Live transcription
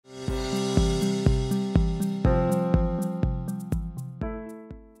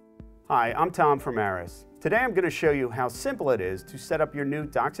Hi, I'm Tom from ARRIS. Today I'm going to show you how simple it is to set up your new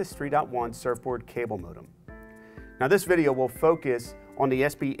DOCSIS 3.1 SURFboard cable modem. Now this video will focus on the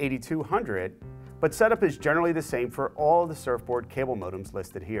SB8200, but setup is generally the same for all of the SURFboard cable modems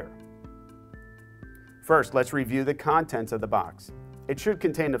listed here. First, let's review the contents of the box. It should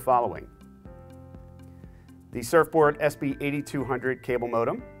contain the following: the SURFboard SB8200 cable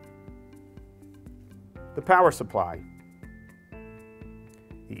modem, the power supply,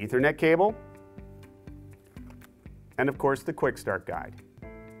 the Ethernet cable, and of course the quick start guide.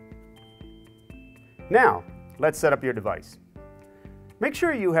 Now, let's set up your device. Make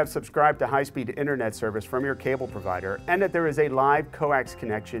sure you have subscribed to high-speed internet service from your cable provider and that there is a live coax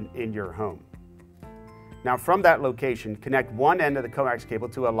connection in your home. Now from that location, connect one end of the coax cable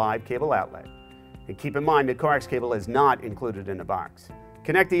to a live cable outlet. And keep in mind the coax cable is not included in the box.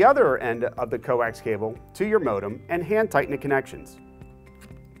 Connect the other end of the coax cable to your modem and hand tighten the connections.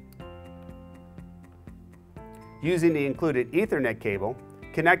 Using the included Ethernet cable,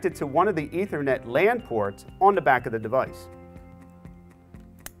 connect it to one of the Ethernet LAN ports on the back of the device.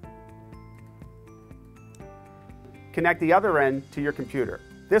 Connect the other end to your computer.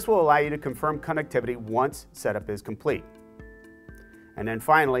 This will allow you to confirm connectivity once setup is complete. And then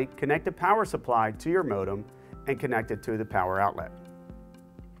finally, connect the power supply to your modem and connect it to the power outlet.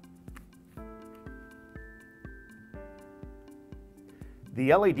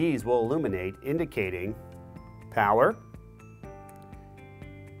 The LEDs will illuminate indicating power,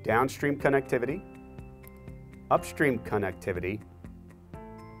 downstream connectivity, upstream connectivity,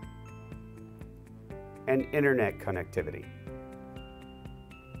 and internet connectivity.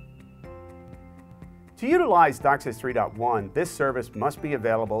 To utilize DOCSIS 3.1, this service must be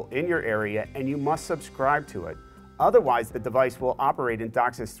available in your area and you must subscribe to it. Otherwise, the device will operate in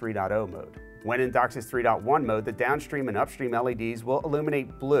DOCSIS 3.0 mode. When in DOCSIS 3.1 mode, the downstream and upstream LEDs will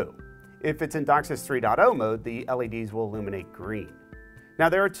illuminate blue. If it's in DOCSIS 3.0 mode, the LEDs will illuminate green. Now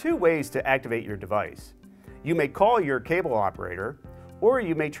there are two ways to activate your device. You may call your cable operator, or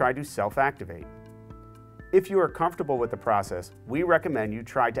you may try to self-activate. If you are comfortable with the process, we recommend you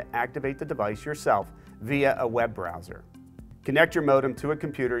try to activate the device yourself via a web browser. Connect your modem to a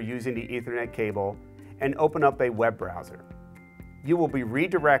computer using the Ethernet cable and open up a web browser. You will be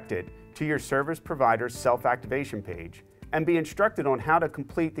redirected to your service provider's self-activation page and be instructed on how to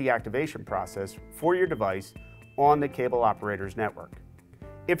complete the activation process for your device on the cable operator's network.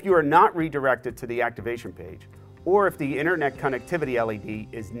 If you are not redirected to the activation page, or if the internet connectivity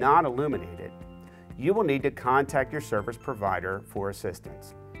LED is not illuminated, you will need to contact your service provider for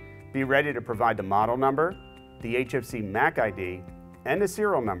assistance. Be ready to provide the model number, the HFC MAC ID, and the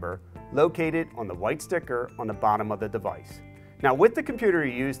serial number located on the white sticker on the bottom of the device. Now with the computer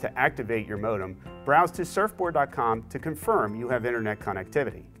you use to activate your modem, browse to surfboard.com to confirm you have internet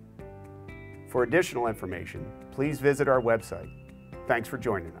connectivity. For additional information, please visit our website. Thanks for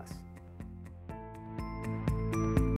joining us.